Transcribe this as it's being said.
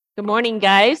Good morning,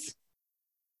 guys.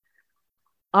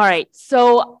 All right.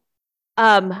 So,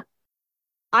 I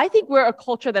think we're a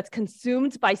culture that's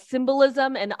consumed by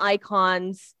symbolism and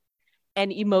icons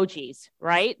and emojis,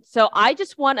 right? So I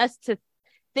just want us to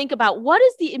think about what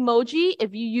is the emoji,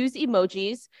 if you use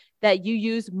emojis, that you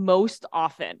use most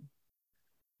often.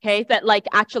 Okay, that like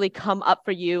actually come up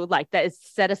for you, like that is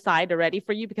set aside already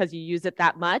for you because you use it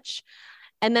that much.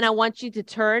 And then I want you to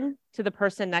turn to the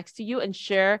person next to you and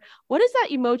share, what is that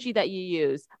emoji that you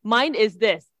use? Mine is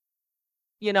this,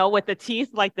 with the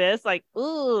teeth like this, like,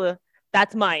 ooh,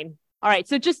 that's mine. All right.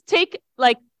 So just take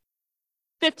like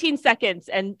 15 seconds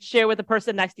and share with the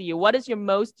person next to you. What is your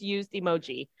most used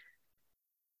emoji?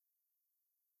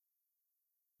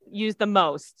 Use the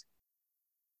most.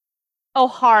 Oh,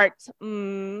 heart.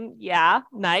 Yeah,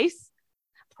 nice.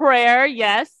 Prayer,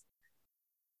 yes.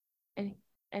 And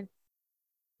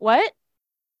what?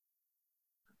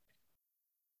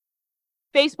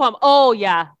 Facepalm. Oh,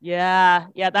 yeah. Yeah.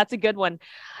 Yeah. That's a good one.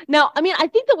 Now, I mean, I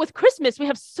think that with Christmas, we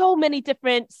have so many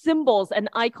different symbols and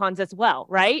icons as well,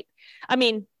 right? I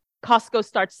mean, Costco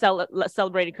starts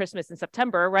celebrating Christmas in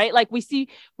September, right? Like we see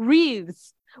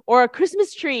wreaths or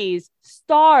Christmas trees,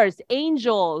 stars,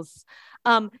 angels,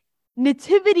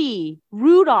 nativity,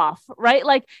 Rudolph, right?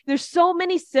 Like there's so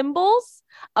many symbols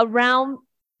around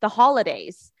the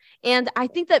holidays. And I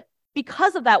think that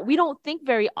because of that, we don't think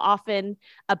very often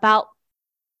about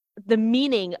the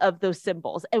meaning of those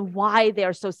symbols and why they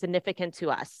are so significant to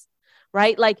us,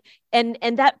 right? Like, and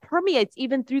that permeates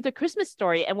even through the Christmas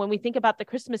story. And when we think about the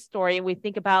Christmas story and we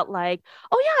think about like,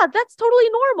 oh yeah, that's totally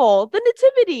normal, the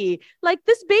nativity, like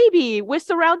this baby was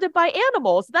surrounded by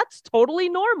animals, that's totally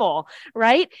normal,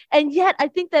 right? And yet I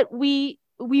think that we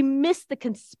miss the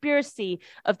conspiracy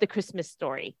of the Christmas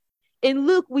story. In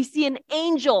Luke, we see an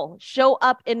angel show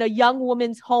up in a young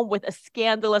woman's home with a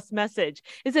scandalous message.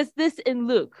 It says this in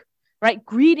Luke, right?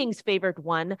 Greetings, favored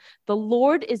one. The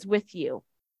Lord is with you.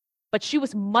 But she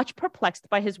was much perplexed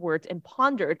by his words and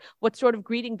pondered what sort of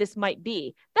greeting this might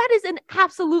be. That is an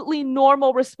absolutely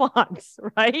normal response,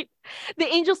 right?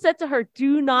 The angel said to her,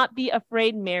 "Do not be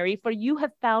afraid, Mary, for you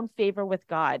have found favor with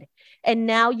God. And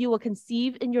now you will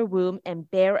conceive in your womb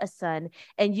and bear a son,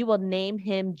 and you will name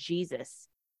him Jesus.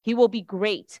 He will be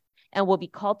great and will be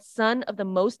called Son of the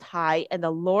Most High, and the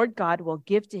Lord God will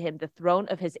give to him the throne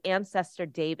of his ancestor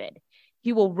David.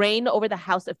 He will reign over the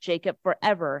house of Jacob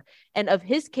forever, and of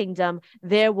his kingdom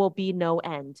there will be no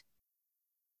end."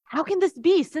 "How can this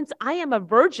be, since I am a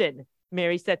virgin?"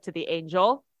 Mary said to the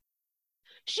angel.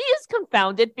 She is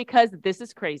confounded because this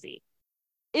is crazy.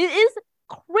 It is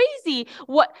crazy.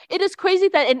 It is crazy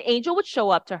that an angel would show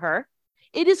up to her.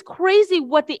 It is crazy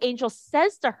what the angel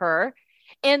says to her.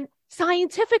 And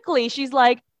scientifically, she's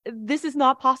like, this is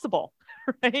not possible,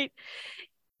 right?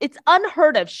 It's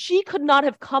unheard of. She could not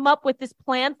have come up with this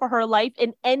plan for her life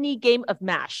in any game of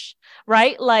MASH,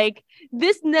 right? Like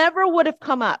this never would have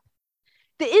come up.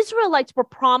 The Israelites were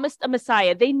promised a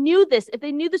Messiah. They knew this. If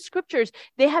they knew the scriptures,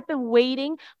 they had been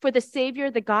waiting for the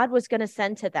Savior that God was going to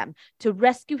send to them to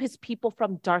rescue his people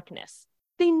from darkness.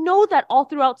 They know that all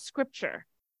throughout scripture.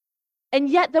 And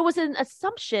yet there was an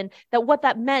assumption that what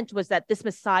that meant was that this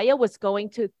Messiah was going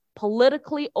to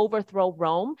politically overthrow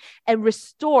Rome and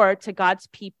restore to God's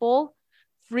people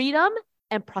freedom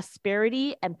and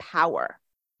prosperity and power.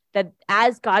 That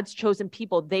as God's chosen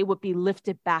people, they would be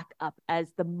lifted back up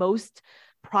as the most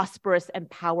prosperous and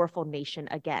powerful nation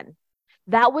again.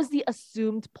 That was the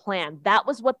assumed plan. That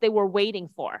was what they were waiting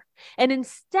for. And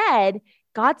instead,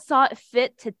 God saw it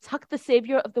fit to tuck the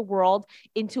Savior of the world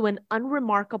into an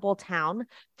unremarkable town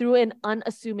through an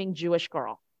unassuming Jewish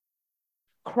girl.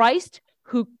 Christ,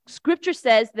 who scripture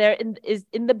says is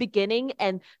in the beginning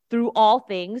and through all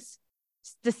things,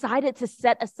 decided to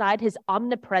set aside his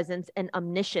omnipresence and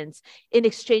omniscience in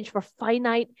exchange for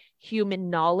finite human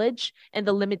knowledge and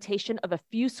the limitation of a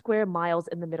few square miles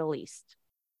in the Middle East.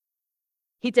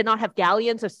 He did not have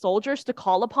galleons of soldiers to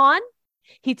call upon.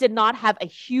 He did not have a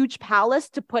huge palace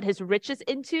to put his riches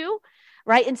into,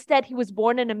 right? Instead, he was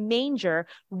born in a manger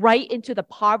right into the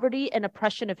poverty and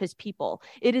oppression of his people.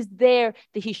 It is there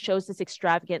that he shows this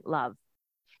extravagant love.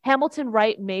 Hamilton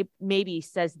Wright maybe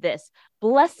says this: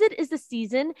 "Blessed is the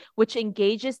season which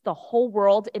engages the whole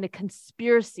world in a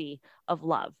conspiracy of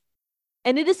love."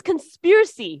 And it is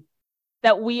conspiracy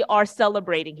that we are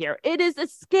celebrating here. It is a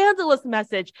scandalous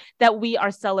message that we are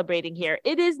celebrating here.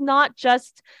 It is not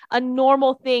just a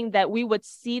normal thing that we would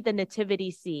see the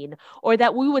nativity scene or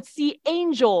that we would see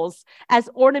angels as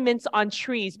ornaments on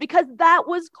trees, because that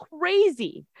was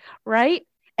crazy, right?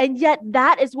 And yet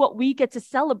that is what we get to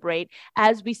celebrate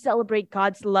as we celebrate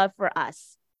God's love for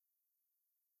us.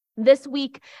 This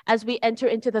week, as we enter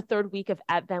into the third week of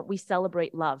Advent, we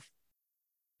celebrate love.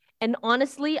 And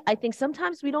honestly, I think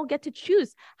sometimes we don't get to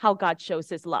choose how God shows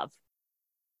his love.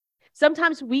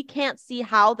 Sometimes we can't see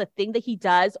how the thing that he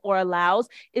does or allows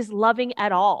is loving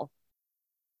at all.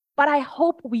 But I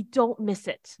hope we don't miss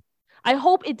it. I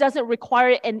hope it doesn't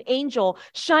require an angel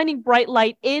shining bright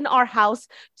light in our house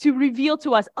to reveal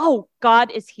to us, oh,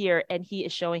 God is here and he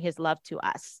is showing his love to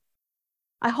us.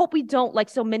 I hope we don't, like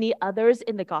so many others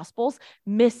in the Gospels,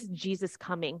 miss Jesus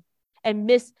coming and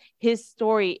miss his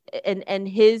story and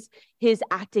his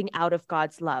acting out of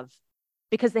God's love,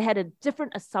 because they had a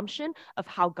different assumption of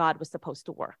how God was supposed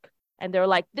to work. And they're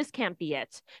like, this can't be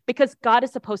it, because God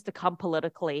is supposed to come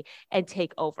politically and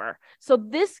take over. So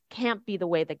this can't be the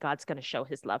way that God's going to show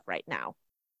his love right now.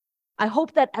 I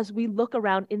hope that as we look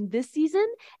around in this season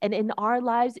and in our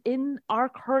lives, in our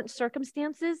current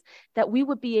circumstances, that we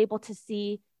would be able to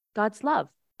see God's love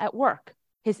at work,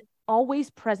 his always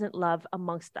present love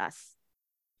amongst us.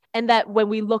 And that when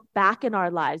we look back in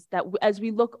our lives, that as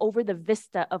we look over the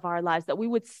vista of our lives, that we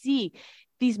would see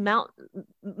these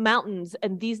mountains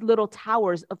and these little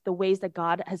towers of the ways that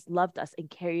God has loved us and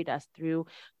carried us through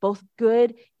both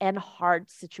good and hard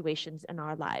situations in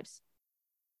our lives.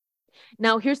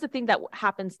 Now, here's the thing that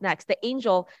happens next. The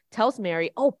angel tells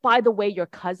Mary, oh, by the way, your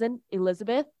cousin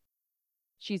Elizabeth,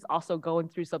 she's also going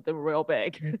through something real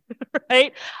big,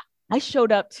 right? I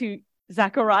showed up to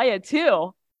Zechariah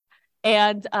too.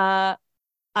 And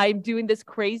I'm doing this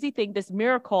crazy thing, this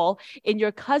miracle in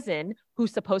your cousin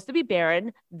who's supposed to be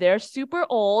barren. They're super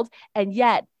old, and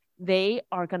yet they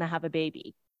are going to have a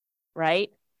baby, right?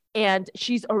 And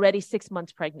she's already 6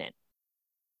 months pregnant.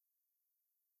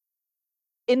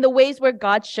 In the ways where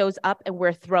God shows up and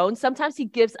we're thrown, sometimes he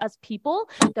gives us people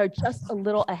that are just a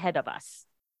little ahead of us,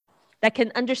 that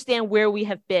can understand where we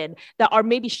have been, that are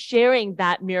maybe sharing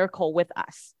that miracle with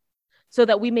us, so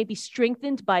that we may be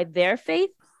strengthened by their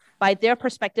faith, by their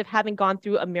perspective, having gone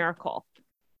through a miracle.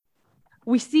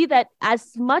 We see that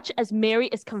as much as Mary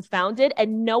is confounded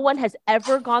and no one has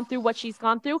ever gone through what she's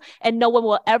gone through, and no one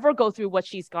will ever go through what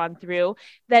she's gone through,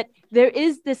 that there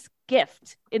is this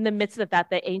gift in the midst of that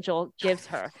the angel gives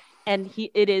her. And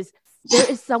there is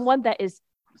someone that is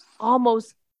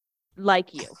almost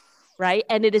like you, right?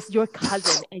 And it is your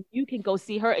cousin, and you can go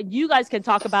see her and you guys can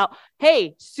talk about,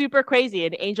 hey, super crazy,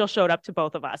 an angel showed up to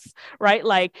both of us, right?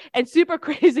 Like, and super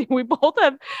crazy, we both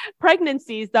have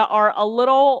pregnancies that are a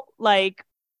little like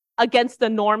against the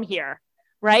norm here,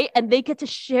 right? And they get to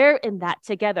share in that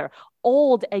together,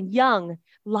 old and young,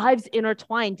 lives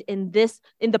intertwined in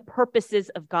the purposes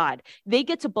of God. They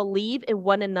get to believe in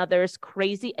one another's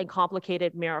crazy and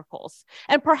complicated miracles.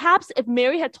 And perhaps if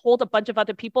Mary had told a bunch of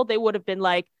other people, they would have been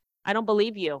like, I don't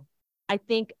believe you. I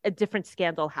think a different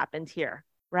scandal happened here,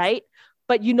 right?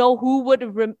 But you know who would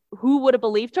have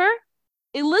believed her?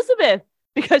 Elizabeth,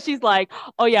 because she's like,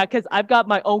 oh yeah, because I've got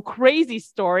my own crazy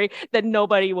story that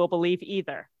nobody will believe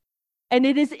either. And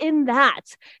it is in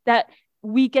that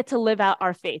we get to live out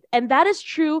our faith. And that is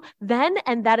true then,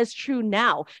 and that is true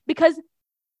now, because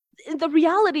the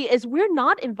reality is we're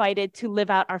not invited to live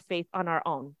out our faith on our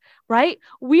own, right?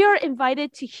 We are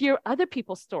invited to hear other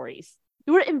people's stories.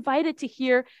 We're invited to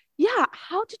hear, yeah,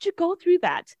 how did you go through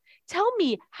that? Tell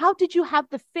me, how did you have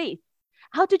the faith?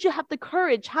 How did you have the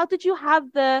courage? How did you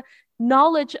have the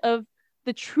knowledge of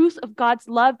the truth of God's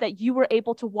love that you were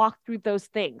able to walk through those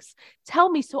things? Tell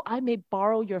me so I may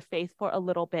borrow your faith for a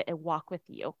little bit and walk with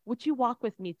you. Would you walk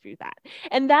with me through that?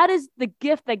 And that is the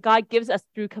gift that God gives us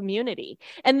through community.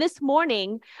 And this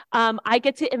morning, I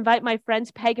get to invite my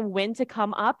friends Peg and Wynn to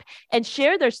come up and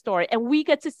share their story. And we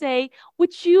get to say,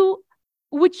 would you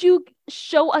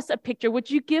show us a picture?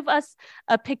 Would you give us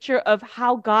a picture of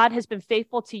how God has been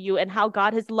faithful to you and how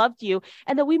God has loved you,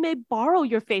 and that we may borrow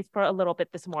your faith for a little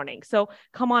bit this morning? So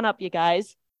come on up, you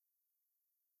guys.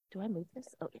 Do I move this?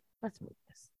 Okay, let's move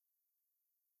this.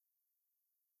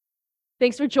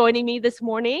 Thanks for joining me this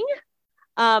morning.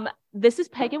 This is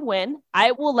Peg and Wynn.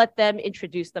 I will let them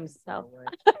introduce themselves.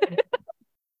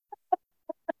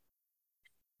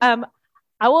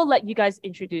 I will let you guys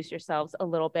introduce yourselves a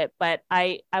little bit, but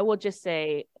I will just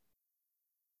say,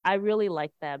 I really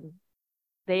like them.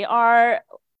 They are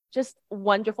just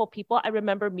wonderful people. I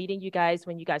remember meeting you guys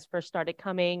when you guys first started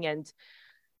coming, and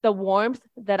the warmth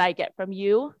that I get from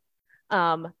you,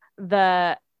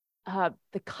 the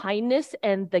kindness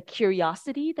and the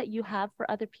curiosity that you have for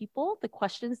other people, the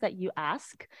questions that you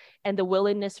ask, and the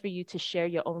willingness for you to share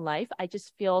your own life. I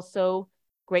just feel so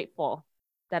grateful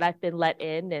that I've been let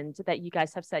in and that you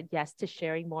guys have said yes to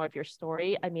sharing more of your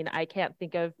story. I mean, I can't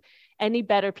think of any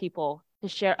better people to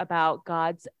share about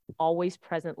God's always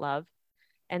present love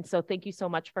And so thank you so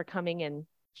much for coming and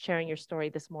sharing your story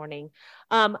this morning.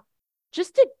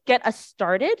 Just to get us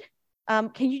started,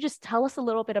 can you just tell us a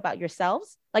little bit about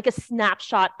yourselves, like a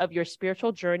snapshot of your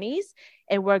spiritual journeys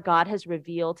and where God has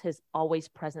revealed his always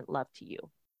present love to you?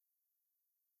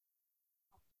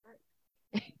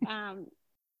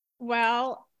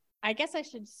 Well, I guess I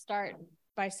should start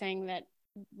by saying that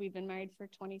we've been married for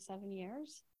 27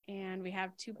 years and we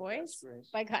have 2 boys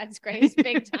by God's grace,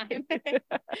 big time.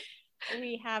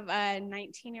 We have a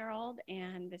 19-year-old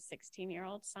and a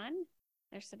 16-year-old son.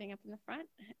 They're sitting up in the front,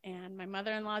 and my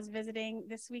mother-in-law is visiting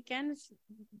this weekend.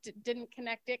 Didn't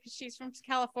connect it because she's from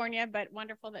California, but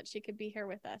wonderful that she could be here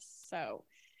with us. So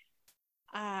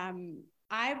I'm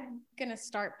going to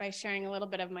start by sharing a little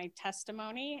bit of my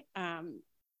testimony,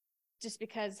 just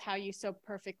because how you so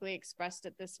perfectly expressed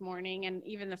it this morning, and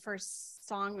even the first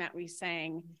song that we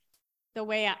sang,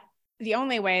 the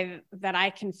only way that I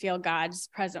can feel God's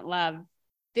present love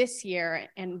this year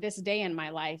and this day in my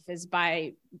life is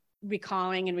by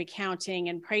recalling and recounting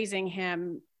and praising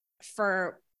him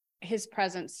for his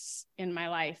presence in my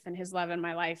life and his love in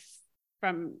my life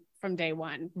from day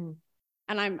one.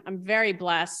 And I'm very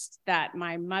blessed that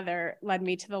my mother led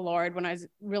me to the Lord when I was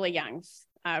really young,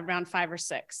 around 5 or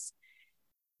 6.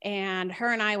 And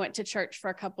her and I went to church for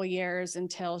a couple of years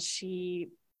until she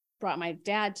brought my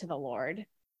dad to the Lord.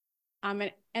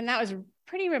 And that was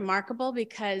pretty remarkable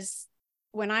because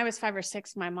when I was 5 or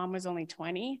 6, my mom was only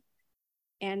 20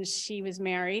 and she was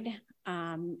married.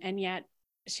 And yet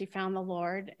she found the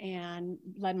Lord and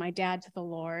led my dad to the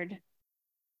Lord.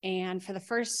 And for the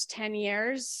first 10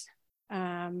 years,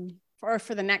 or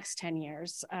for the next 10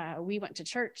 years, we went to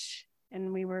church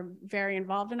and we were very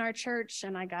involved in our church.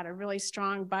 And I got a really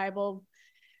strong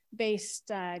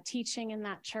Bible-based teaching in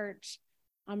that church.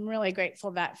 I'm really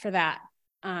grateful for that.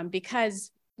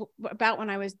 Because about when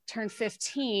I turned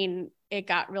 15, it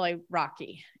got really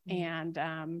rocky. And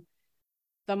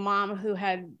the mom who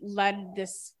had led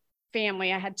this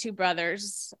family, I had 2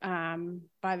 brothers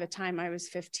by the time I was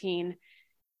 15.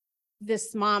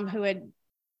 This mom who had,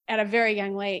 at a very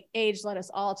young age, led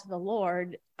us all to the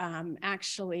Lord,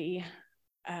 actually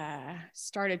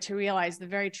started to realize the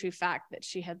very true fact that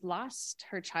she had lost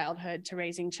her childhood to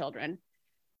raising children.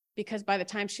 Because by the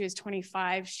time she was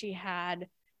 25, she had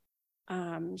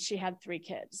 3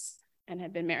 kids and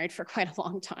had been married for quite a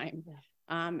long time.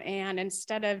 And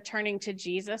instead of turning to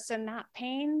Jesus in that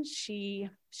pain, she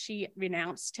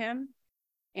renounced him,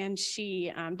 and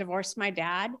she divorced my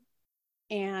dad,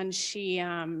 and she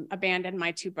abandoned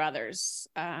my 2 brothers.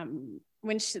 I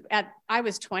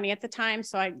was 20 at the time,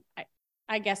 so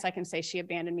I guess I can say she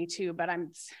abandoned me too, but I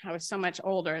was so much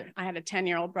older. I had a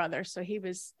 10-year-old brother, so it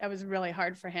was really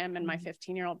hard for him and my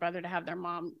 15-year-old brother to have their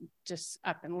mom just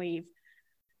up and leave.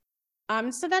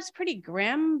 So that's pretty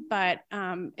grim, but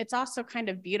it's also kind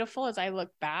of beautiful as I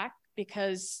look back,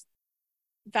 because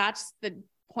that's the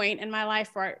point in my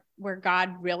life where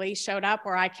God really showed up,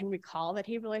 where I can recall that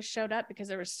he really showed up, because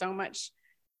there was so much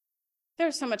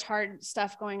hard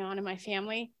stuff going on in my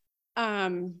family.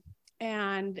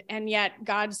 And yet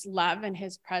God's love and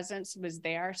his presence was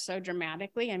there so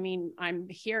dramatically. I mean, I'm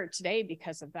here today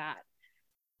because of that.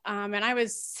 And I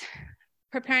was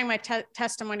preparing my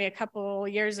testimony a couple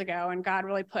years ago, and God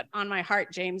really put on my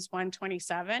heart James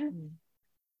 1:27.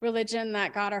 Religion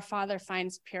that God our Father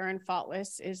finds pure and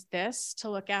faultless is this: to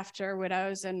look after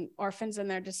widows and orphans in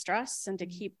their distress, and to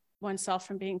keep oneself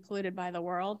from being polluted by the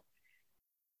world.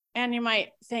 And you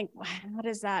might think, how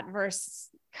does that verse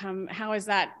come? How does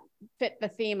that fit the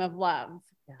theme of love?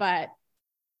 Yeah. But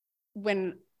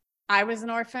when I was an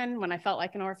orphan, when I felt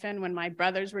like an orphan, when my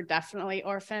brothers were definitely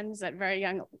orphans at very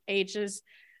young ages,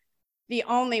 the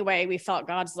only way we felt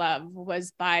God's love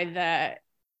was by the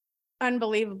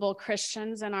unbelievable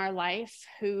Christians in our life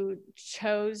who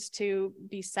chose to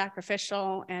be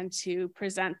sacrificial and to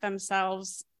present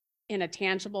themselves in a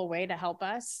tangible way to help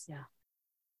us.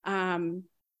 Yeah.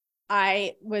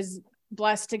 I was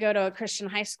blessed to go to a Christian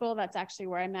high school. That's actually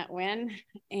where I met Wynn.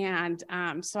 And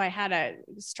so I had a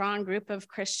strong group of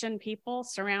Christian people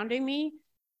surrounding me.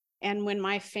 And when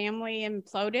my family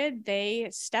imploded, they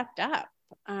stepped up.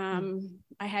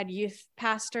 I had youth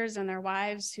pastors and their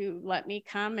wives who let me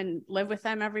come and live with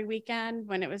them every weekend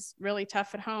when it was really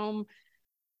tough at home.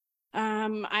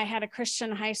 I had a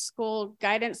Christian high school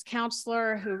guidance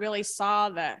counselor who really saw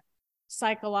the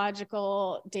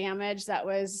psychological damage that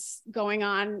was going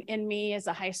on in me as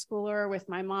a high schooler, with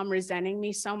my mom resenting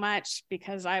me so much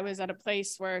because I was at a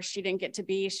place where she didn't get to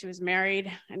be. She was married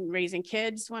and raising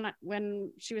kids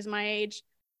when she was my age.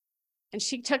 And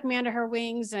she took me under her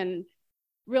wings and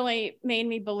really made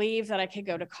me believe that I could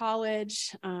go to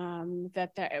college,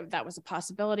 that was a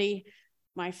possibility.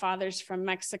 My father's from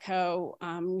Mexico,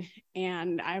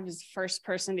 and I was the first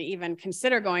person to even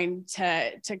consider going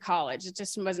to college. It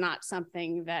just was not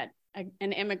something that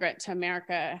an immigrant to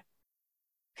America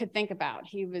could think about.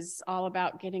 He was all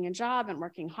about getting a job and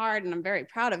working hard, and I'm very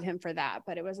proud of him for that,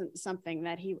 but it wasn't something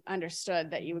that he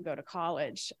understood, that you would go to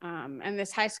college. And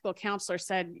this high school counselor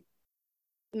said,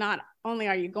 not only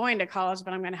are you going to college,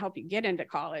 but I'm going to help you get into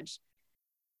college.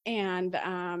 And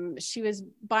she was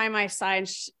by my side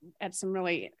in some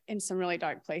really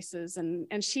dark places.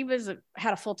 And she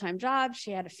had a full-time job.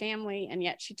 She had a family, and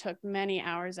yet she took many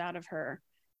hours out of her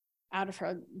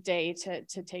day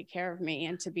to take care of me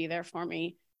and to be there for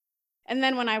me. And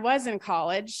then when I was in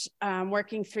college,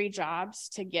 working 3 jobs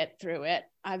to get through it,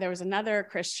 there was another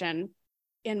Christian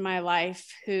in my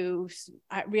life who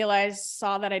I realized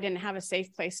saw that I didn't have a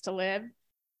safe place to live.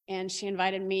 And she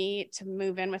invited me to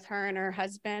move in with her and her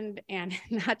husband, and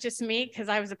not just me, because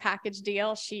I was a package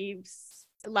deal. She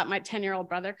let my 10-year-old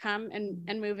brother come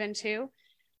and move in too.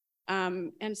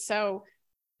 And so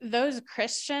those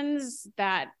Christians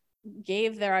that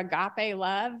gave their agape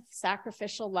love,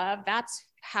 sacrificial love, that's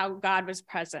how God was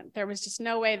present. There was just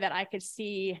no way that I could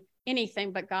see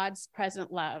anything but God's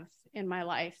present love in my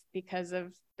life because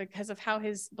of how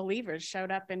his believers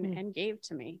showed up and gave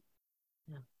to me.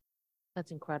 Yeah,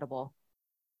 that's incredible.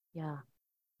 Yeah.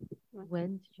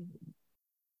 When did you?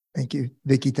 Thank you,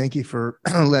 Vicki. Thank you for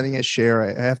letting us share.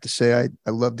 I have to say, I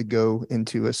love to go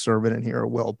into a sermon and hear a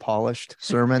well-polished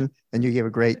sermon, and you gave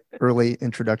a great early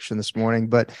introduction this morning.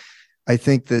 But I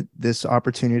think that this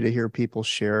opportunity to hear people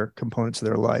share components of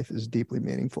their life is deeply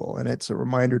meaningful. And it's a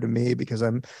reminder to me, because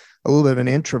I'm a little bit of an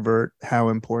introvert, how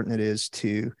important it is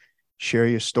to share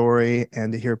your story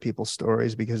and to hear people's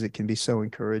stories, because it can be so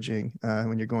encouraging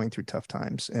when you're going through tough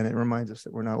times. And it reminds us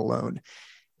that we're not alone.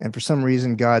 And for some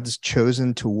reason, God's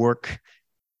chosen to work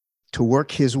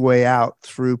his way out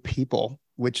through people,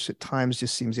 which at times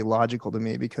just seems illogical to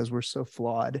me because we're so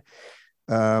flawed.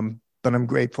 But I'm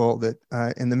grateful that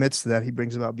in the midst of that, he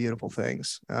brings about beautiful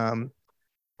things.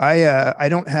 I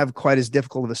don't have quite as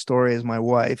difficult of a story as my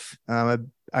wife. I've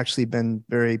actually been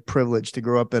very privileged to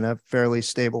grow up in a fairly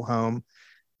stable home.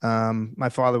 My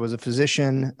father was a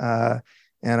physician,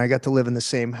 and I got to live in the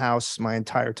same house my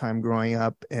entire time growing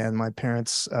up. And my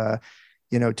parents,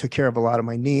 took care of a lot of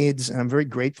my needs. And I'm very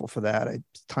grateful for that. At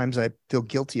times I feel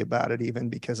guilty about it, even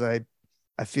because I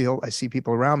see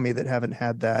people around me that haven't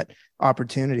had that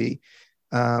opportunity.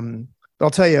 But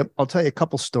I'll tell you a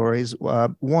couple stories.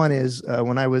 One is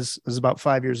when I was about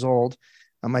 5 years old,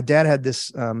 my dad had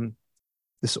this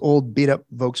old beat up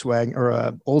Volkswagen,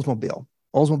 or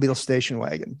Oldsmobile station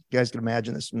wagon. You guys can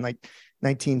imagine this, in like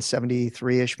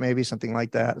 1973-ish, maybe something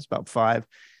like that. It's about 5.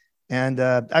 And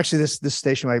actually, this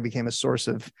station wagon became a source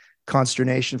of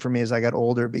consternation for me as I got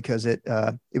older, because it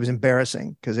was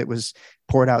embarrassing, because it was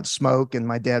poured out smoke, and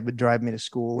my dad would drive me to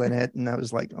school in it. And I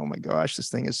was like, oh my gosh, this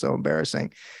thing is so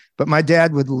embarrassing. But my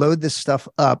dad would load this stuff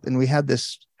up, and we had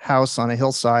this house on a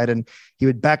hillside, and he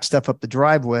would back stuff up the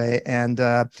driveway, and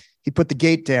he put the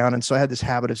gate down. And so I had this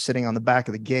habit of sitting on the back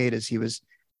of the gate as he was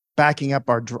backing up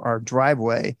our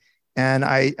driveway. And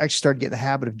I actually started getting the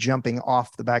habit of jumping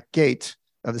off the back gate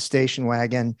of the station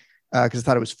wagon because I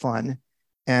thought it was fun.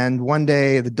 And one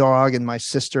day the dog and my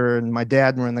sister and my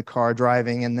dad were in the car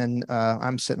driving, and then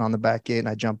I'm sitting on the back gate, and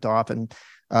I jumped off, and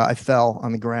I fell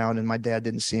on the ground, and my dad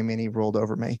didn't see me, and he rolled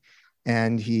over me,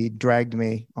 and he dragged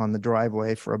me on the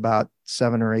driveway for about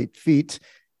 7 or 8 feet.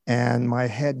 And my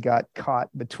head got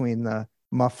caught between the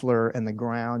muffler and the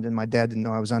ground, and my dad didn't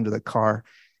know I was under the car.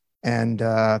 And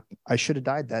I should have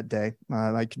died that day.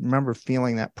 I can remember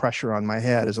feeling that pressure on my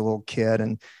head as a little kid,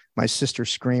 and my sister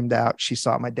screamed out. She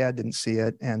saw it. My dad didn't see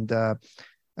it. And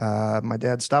my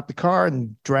dad stopped the car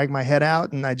and dragged my head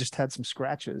out, and I just had some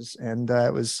scratches, and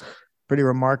it was pretty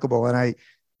remarkable. And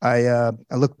I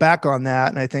look back on that,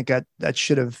 and I think that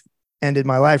should have ended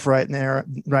my life right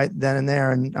then and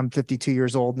there. And I'm 52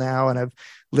 years old now, and I've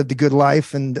lived a good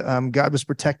life, and God was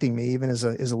protecting me even as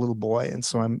a little boy. And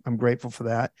so I'm grateful for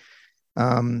that.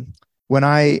 When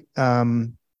I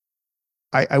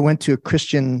went to a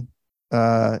Christian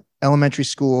elementary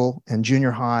school and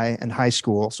junior high and high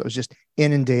school. So I was just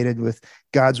inundated with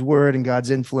God's word and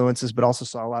God's influences, but also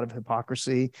saw a lot of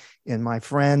hypocrisy in my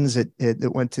friends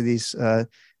that went to these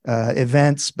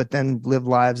events, but then lived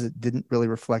lives that didn't really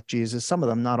reflect Jesus. Some of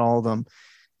them, not all of them.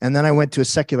 And then I went to a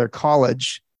secular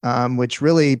college, which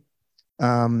really,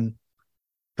 for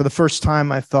the first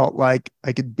time, I felt like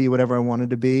I could be whatever I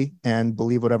wanted to be and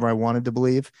believe whatever I wanted to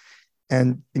believe.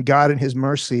 And God in his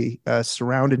mercy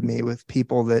surrounded me with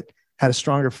people that had a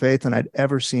stronger faith than I'd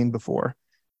ever seen before.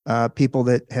 People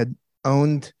that had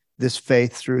owned this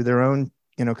faith through their own,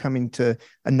 coming to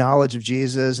a knowledge of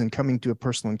Jesus and coming to a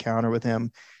personal encounter with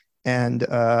him, and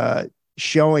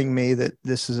showing me that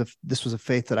this was a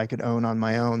faith that I could own on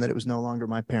my own, that it was no longer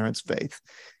my parents' faith.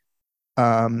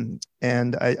 And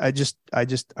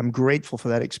I'm grateful for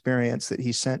that experience, that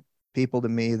he sent people to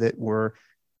me that were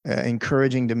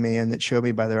encouraging to me, and that showed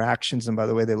me by their actions and by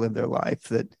the way they live their life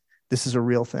that this is a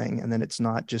real thing, and then it's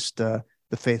not just the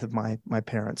faith of my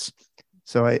parents.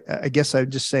 So I guess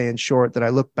I'd just say in short that I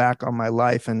look back on my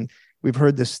life, and we've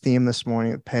heard this theme this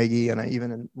morning with Peggy, and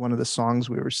even in one of the songs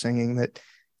we were singing, that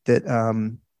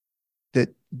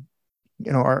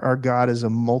our God is a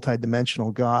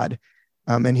multidimensional God,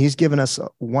 and he's given us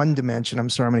one dimension. I'm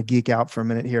sorry, I'm going to geek out for a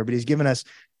minute here, but he's given us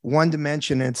one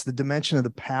dimension, and it's the dimension of the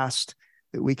past,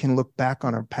 that we can look back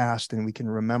on our past and we can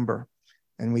remember.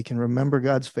 And we can remember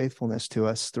God's faithfulness to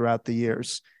us throughout the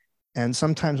years. And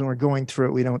sometimes when we're going through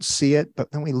it, we don't see it,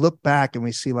 but then we look back and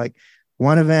we see like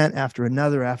one event after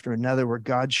another where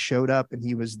God showed up and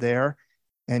he was there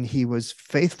and he was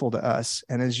faithful to us.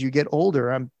 And as you get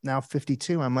older, I'm now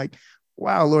 52, I'm like,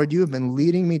 wow, Lord, you have been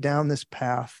leading me down this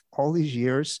path all these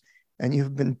years, and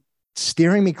you've been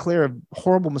steering me clear of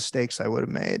horrible mistakes I would have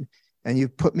made. And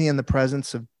you've put me in the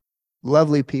presence of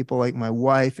lovely people like my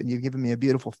wife, and you've given me a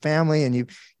beautiful family, and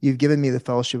you've given me the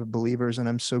fellowship of believers, and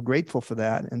I'm so grateful for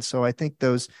that. And so I think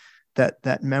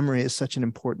that memory is such an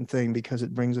important thing, because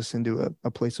it brings us into a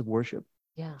place of worship.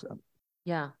 Yeah. So.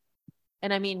 Yeah.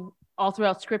 And I mean, all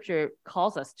throughout scripture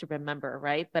calls us to remember,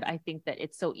 right? But I think that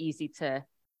it's so easy to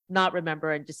not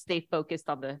remember and just stay focused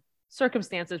on the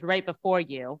circumstances right before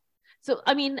you. So,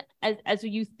 I mean, as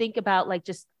you think about like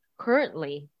just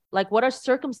currently, like what are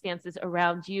circumstances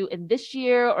around you in this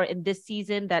year or in this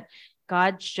season that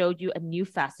God showed you a new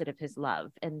facet of his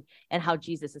love, and how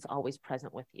Jesus is always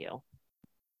present with you?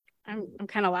 I'm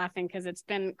kind of laughing because it's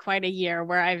been quite a year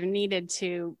where I've needed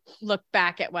to look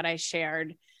back at what I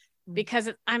shared, because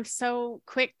I'm so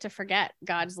quick to forget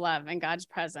God's love and God's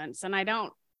presence. And I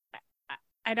don't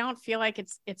feel like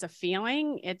it's a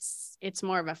feeling. It's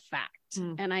more of a fact.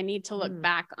 And I need to look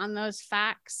back on those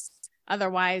facts.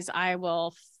 Otherwise I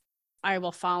will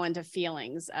fall into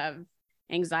feelings of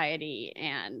anxiety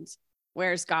and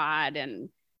where's God and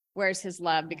where's his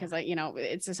love, because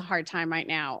it's just a hard time right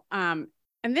now.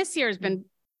 And this year has been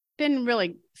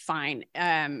really fine.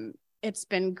 It's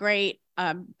been great.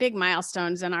 Big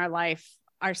milestones in our life.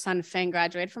 Our son Finn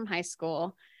graduated from high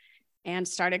school and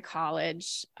started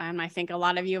college. And I think a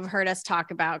lot of you have heard us talk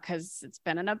about, because it's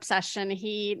been an obsession.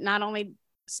 He not only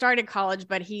started college,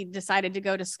 but he decided to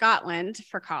go to Scotland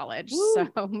for college. Woo.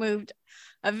 So moved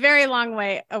a very long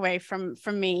way away from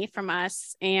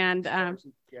us. And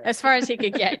as far as he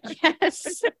could get.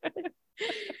 Yes.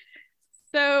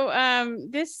 So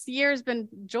this year has been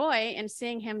joy in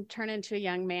seeing him turn into a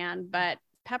young man, but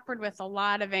peppered with a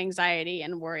lot of anxiety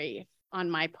and worry on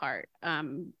my part,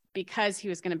 because he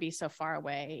was going to be so far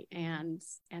away and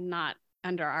not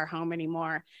under our home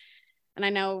anymore. And I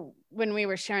know when we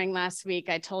were sharing last week,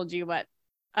 I told you what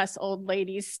us old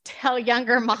ladies tell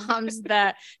younger moms,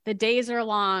 that the days are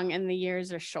long and the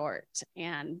years are short.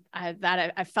 And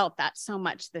I felt that so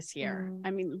much this year.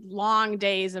 I mean, long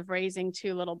days of raising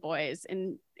two little boys,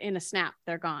 and in a snap,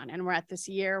 they're gone. And we're at this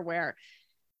year where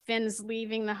Finn's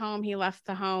leaving the home. He left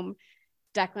the home.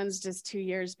 Declan's just 2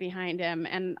 years behind him.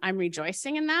 And I'm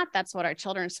rejoicing in that. That's what our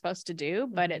children are supposed to do.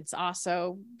 But it's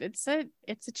also, it's a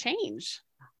change.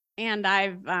 And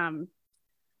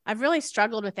I've really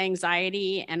struggled with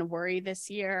anxiety and worry this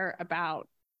year about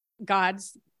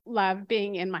God's love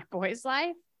being in my boys'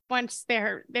 life once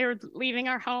they're leaving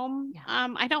our home. Yeah.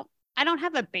 I don't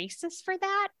have a basis for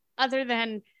that, other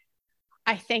than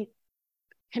I think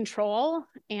control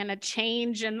and a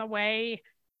change in the way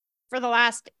for the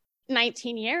last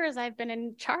 19 years I've been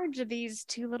in charge of these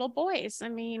two little boys. I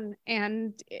mean,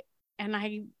 and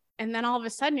then all of a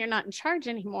sudden you're not in charge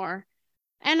anymore.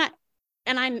 And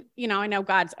I know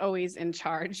God's always in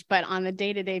charge, but on the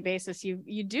day-to-day basis,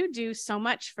 you do so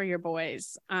much for your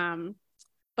boys.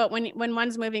 But when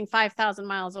one's moving 5,000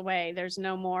 miles away, there's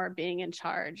no more being in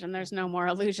charge, and there's no more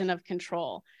illusion of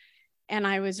control. And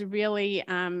I was really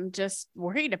just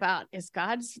worried about, is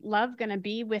God's love going to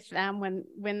be with them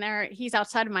when he's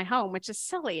outside of my home, which is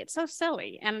silly. It's so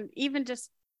silly. And even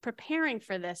just preparing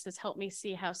for this has helped me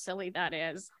see how silly that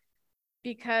is,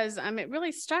 because it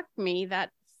really struck me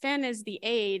that Finn is the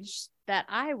age that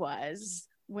I was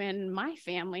when my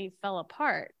family fell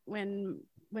apart, when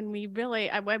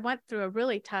I went through a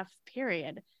really tough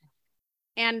period.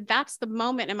 And that's the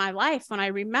moment in my life when I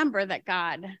remember that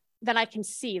God that I can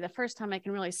see, the first time I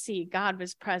can really see God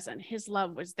was present. His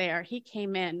love was there. He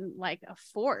came in like a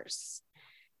force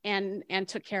and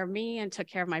took care of me and took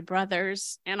care of my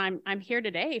brothers. And I'm here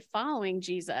today following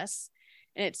Jesus.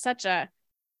 And it's such a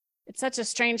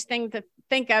strange thing to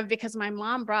think of, because my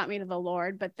mom brought me to the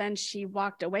Lord, but then she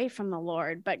walked away from the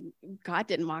Lord. But God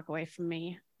didn't walk away from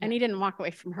me, and he didn't walk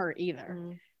away from her either.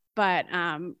 Mm. But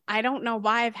I don't know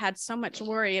why I've had so much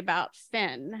worry about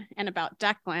Finn and about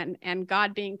Declan and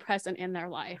God being present in their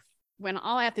life, when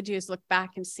all I have to do is look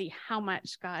back and see how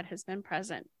much God has been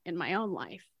present in my own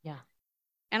life. Yeah.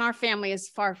 And our family is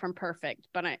far from perfect,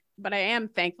 but I am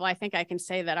thankful. I think I can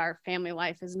say that our family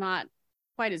life is not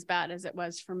quite as bad as it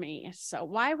was for me. So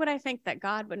why would I think that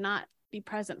God would not be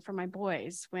present for my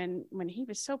boys when he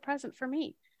was so present for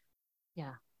me?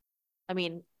 Yeah. I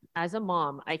mean, as a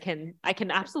mom, I can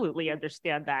absolutely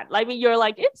understand that. I mean, you're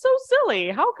like, it's so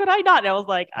silly. How could I not? And I was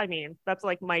like, I mean, that's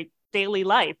like my daily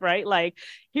life, right? Like,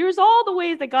 here's all the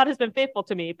ways that God has been faithful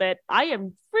to me, but I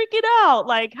am freaking out.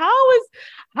 Like, how's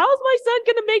my son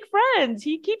gonna make friends?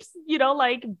 He keeps,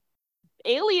 like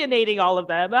alienating all of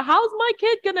them. How's my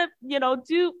kid gonna,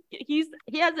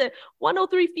 he has a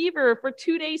 103 fever for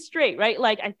 2 days straight, right?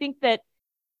 Like, I think that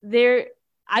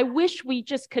I wish we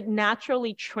just could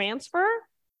naturally transfer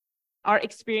our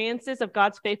experiences of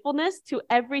God's faithfulness to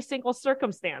every single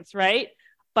circumstance, right?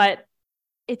 But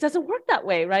it doesn't work that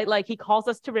way, right? Like, he calls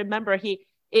us to remember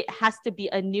it has to be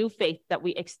a new faith that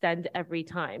we extend every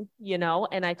time,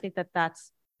 and I think that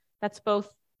that's both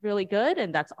really good,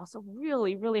 and that's also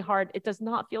really, really hard. It does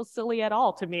not feel silly at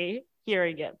all to me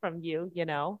hearing it from you,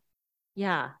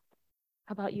 Yeah.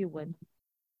 How about you, Wood?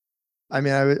 I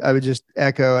mean, I would just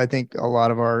echo, I think a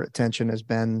lot of our attention has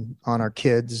been on our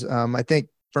kids. I think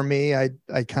for me, I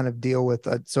kind of deal with,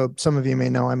 so some of you may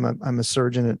know I'm a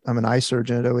surgeon, I'm an eye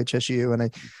surgeon at OHSU.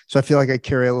 And so I feel like I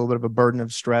carry a little bit of a burden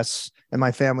of stress, and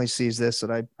my family sees this,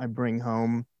 that I bring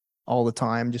home all the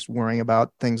time, just worrying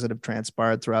about things that have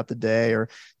transpired throughout the day or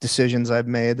decisions I've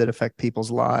made that affect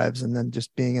people's lives. And then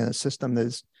just being in a system that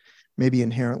is maybe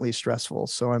inherently stressful.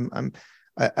 So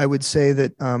I would say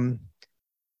that,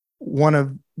 one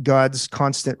of God's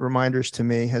constant reminders to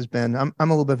me has been, I'm a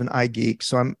little bit of an eye geek.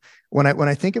 So when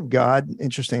I think of God,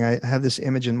 interesting, I have this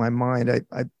image in my mind.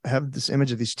 I have this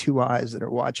image of these two eyes that are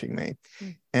watching me,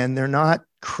 and they're not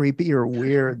creepy or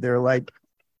weird. They're like,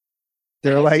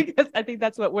 I think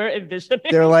that's what we're envisioning.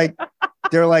 They're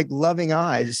like loving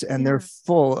eyes, and they're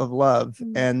full of love.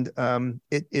 And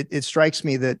it strikes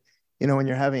me that, when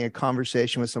you're having a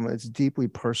conversation with someone, it's deeply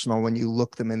personal. When you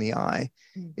look them in the eye,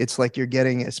 it's like you're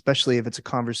getting, especially if it's a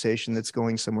conversation that's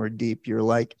going somewhere deep,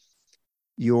 you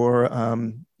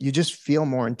just feel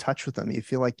more in touch with them. You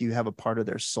feel like you have a part of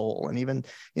their soul. And even,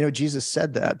 Jesus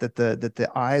said that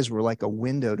the eyes were like a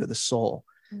window to the soul.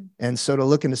 And so to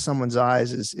look into someone's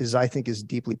eyes is I think is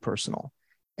deeply personal.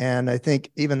 And I think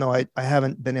even though I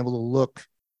haven't been able to look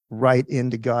right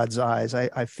into God's eyes,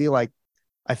 I feel like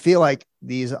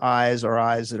these eyes are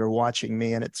eyes that are watching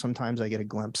me, and sometimes I get a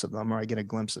glimpse of them, or I get a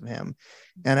glimpse of him.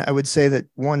 And I would say that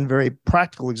one very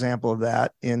practical example of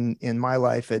that in my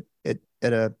life at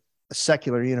a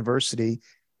secular university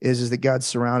is that God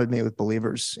surrounded me with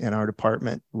believers in our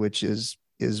department, which is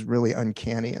really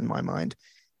uncanny in my mind.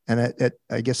 And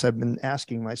I guess I've been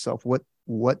asking myself,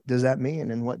 what does that mean,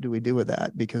 and what do we do with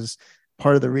that? Because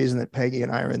part of the reason that Peggy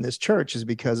and I are in this church is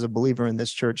because a believer in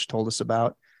this church told us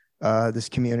about this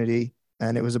community,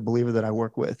 and it was a believer that I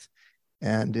work with,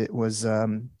 and it was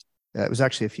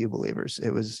actually a few believers.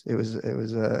 It was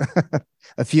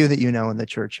a few that in the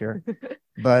church here,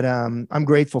 but I'm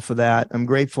grateful for that. I'm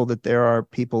grateful that there are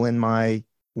people in my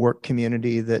work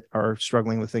community that are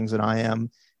struggling with things that I am,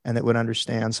 and that would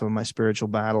understand some of my spiritual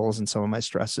battles and some of my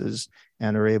stresses,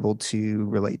 and are able to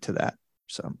relate to that.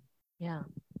 So, yeah.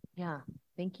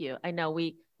 Thank you. I know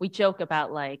we joke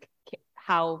about like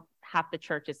how half the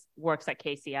church works at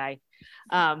KCI.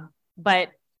 But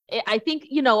I think,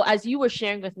 as you were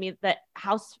sharing with me, that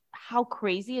how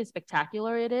crazy and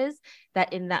spectacular it is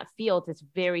that in that field, it's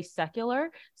very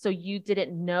secular. So you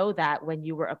didn't know that when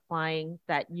you were applying,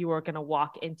 that you were going to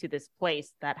walk into this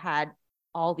place that had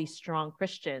all these strong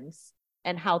Christians,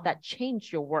 and how that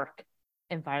changed your work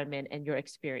environment and your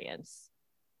experience.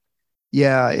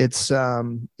 Yeah, it's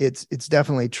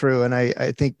definitely true. And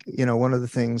I think, one of the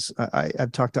things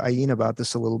I've talked to Ayin about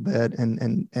this a little bit,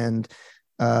 and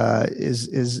is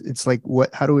it's like,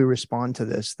 how do we respond to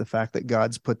this? The fact that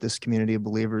God's put this community of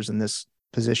believers in this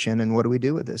position, and what do we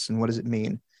do with this, and what does it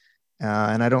mean?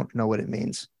 And I don't know what it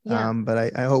means. Yeah.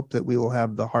 But I hope that we will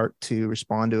have the heart to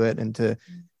respond to it, and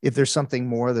if there's something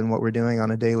more than what we're doing on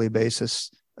a daily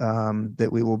basis, that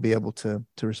we will be able to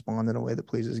respond in a way that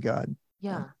pleases God.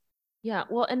 Yeah. Yeah.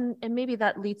 Well, and maybe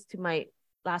that leads to my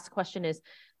last question is,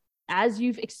 as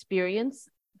you've experienced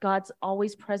God's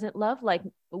always present love, like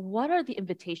what are the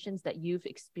invitations that you've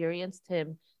experienced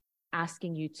him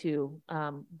asking you to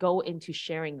go into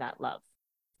sharing that love?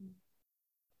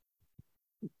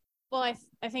 Well,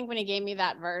 I think when he gave me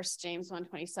that verse, James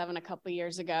 1:27, a couple of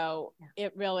years ago,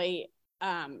 it really,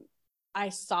 I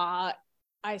saw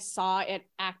it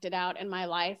acted out in my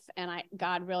life, and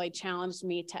God really challenged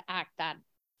me to act that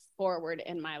forward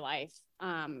in my life.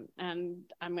 And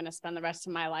I'm going to spend the rest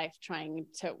of my life trying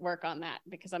to work on that,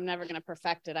 because I'm never going to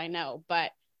perfect it, I know,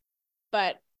 but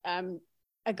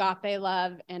agape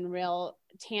love and real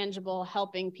tangible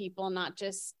helping people, not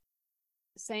just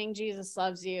saying Jesus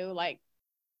loves you, like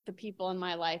the people in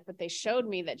my life, but they showed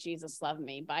me that Jesus loved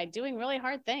me by doing really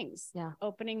hard things. Yeah.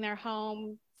 Opening their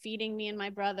home, feeding me and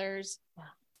my brothers,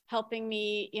 helping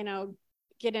me,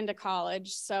 get into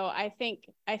college. So I think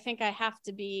I have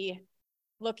to be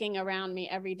looking around me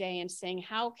every day and saying,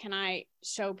 how can I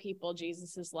show people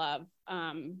Jesus's love?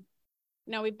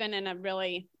 We've been in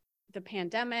the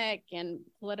pandemic and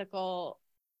political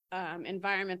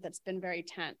environment that's been very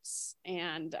tense.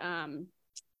 And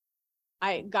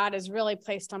God has really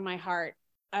placed on my heart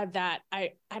that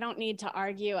I don't need to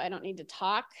argue. I don't need to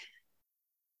talk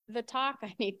the talk.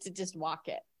 I need to just walk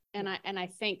it. And I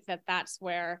think that's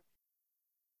where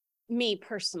me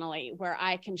personally, where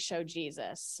I can show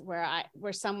Jesus,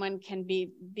 where someone can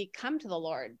become to the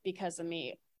Lord because of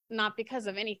me, not because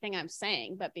of anything I'm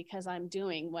saying, but because I'm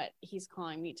doing what he's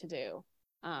calling me to do.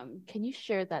 Can you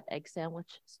share that egg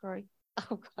sandwich story?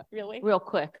 Oh God, really? Real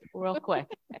quick.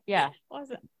 Yeah. What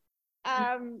was it?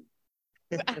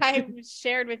 I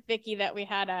shared with Vicky that we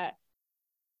had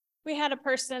a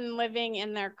person living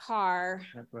in their car.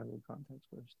 Context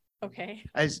first. Okay.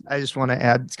 I just want to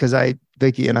add, because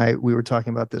Vicky and we were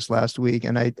talking about this last week,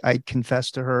 and I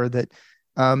confessed to her that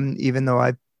even though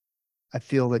I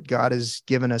feel that God has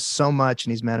given us so much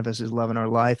and he's manifested his love in our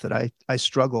life, that I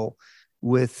struggle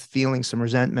with feeling some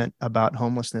resentment about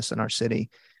homelessness in our city.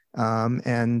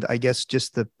 And I guess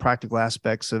just the practical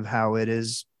aspects of how it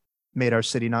has made our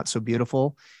city not so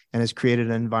beautiful and has created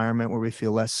an environment where we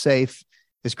feel less safe,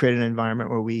 has created an environment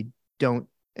where we don't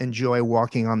enjoy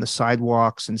walking on the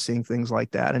sidewalks and seeing things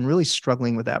like that, and really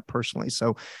struggling with that personally.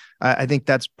 So I think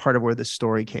that's part of where this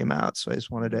story came out. So I just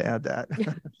wanted to add that.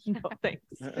 No, thanks.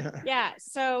 Yeah.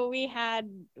 So we had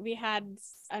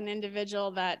an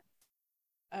individual that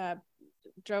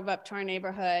drove up to our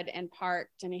neighborhood and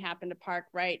parked, and he happened to park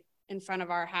right in front of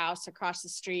our house across the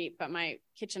street, but my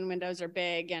kitchen windows are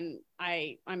big and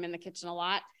I'm in the kitchen a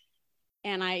lot.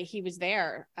 And he was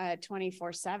there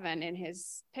 24/7 in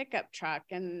his pickup truck.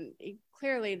 And he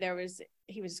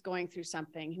was going through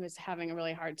something. He was having a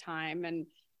really hard time. And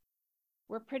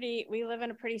we live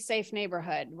in a pretty safe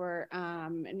neighborhood.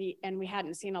 And we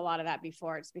hadn't seen a lot of that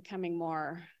before. It's becoming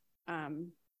more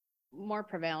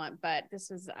prevalent, but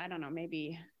this was, I don't know,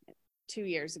 maybe 2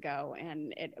 years ago.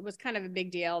 And it was kind of a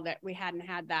big deal that we hadn't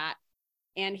had that.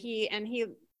 And he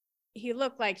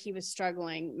looked like he was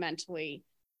struggling mentally.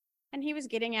 And he was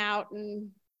getting out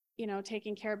and,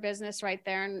 taking care of business right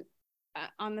there and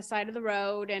on the side of the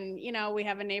road. And, we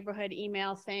have a neighborhood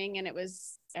email thing, and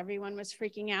everyone was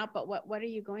freaking out, but what are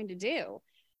you going to do?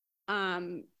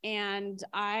 And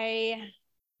I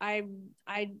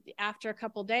after a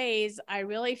couple days, I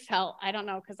really felt, I don't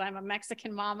know, because I'm a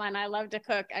Mexican mama and I love to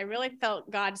cook. I really felt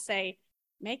God say,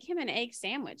 make him an egg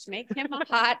sandwich, make him a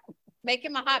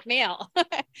hot meal.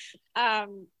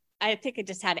 I think it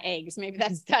just had eggs. Maybe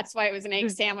that's why it was an egg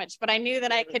sandwich. But I knew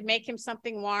that I could make him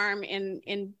something warm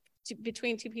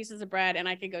between two pieces of bread, and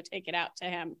I could go take it out to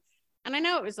him. And I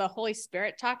know it was the Holy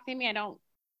Spirit talking to me. I don't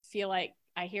feel like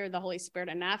I hear the Holy Spirit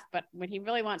enough, but when he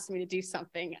really wants me to do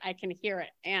something, I can hear it.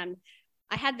 And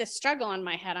I had this struggle in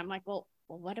my head. I'm like, well,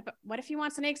 what if he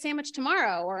wants an egg sandwich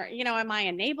tomorrow? Or, am I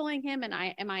enabling him? And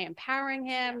am I empowering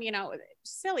him?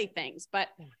 Silly things. But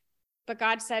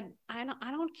God said, I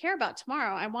don't care about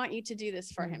tomorrow. I want you to do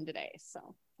this for him today.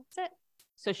 So that's it.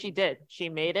 So she did. She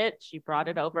made it. She brought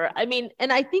it over. I mean,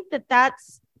 and I think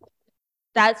that's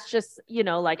just,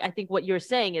 I think what you're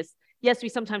saying is, yes, we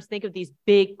sometimes think of these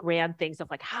big, grand things of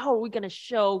like, how are we going to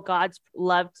show God's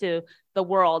love to the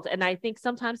world? And I think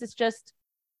sometimes it's just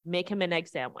make him an egg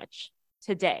sandwich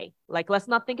today. Like, let's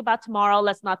not think about tomorrow.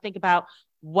 Let's not think about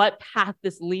what path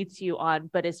this leads you on,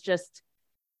 but it's just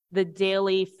the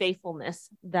daily faithfulness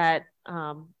that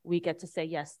we get to say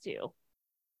yes to.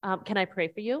 Can I pray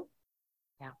for you?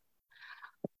 Yeah.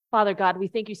 Father God, we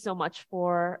thank you so much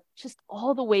for just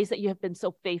all the ways that you have been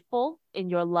so faithful in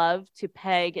your love to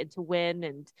Peg and to Win,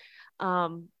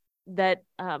 and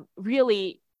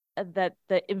really that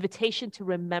the invitation to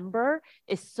remember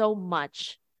is so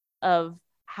much of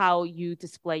how you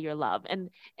display your love.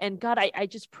 And God, I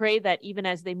just pray that even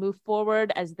as they move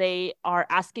forward, as they are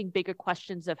asking bigger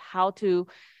questions of how to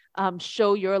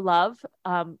show your love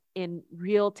in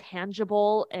real,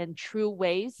 tangible, and true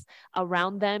ways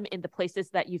around them in the places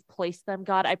that you've placed them,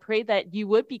 God, I pray that you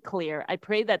would be clear. I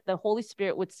pray that the Holy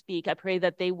Spirit would speak. I pray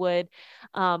that they would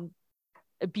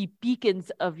be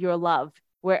beacons of your love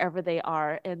wherever they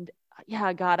are. And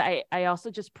yeah, God, I also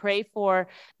just pray for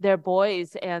their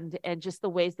boys and just the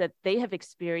ways that they have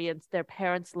experienced their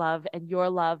parents' love and your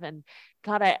love. And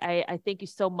God, I thank you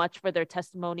so much for their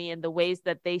testimony and the ways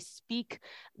that they speak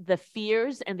the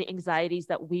fears and the anxieties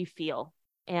that we feel.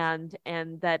 And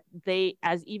that they,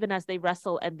 even as they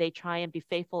wrestle and they try and be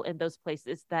faithful in those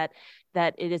places, that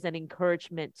it is an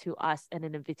encouragement to us and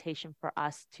an invitation for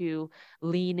us to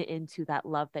lean into that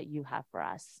love that you have for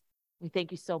us. We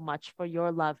thank you so much for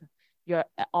your love, your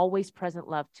always present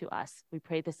love to us. We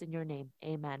pray this in your name.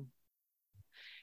 Amen.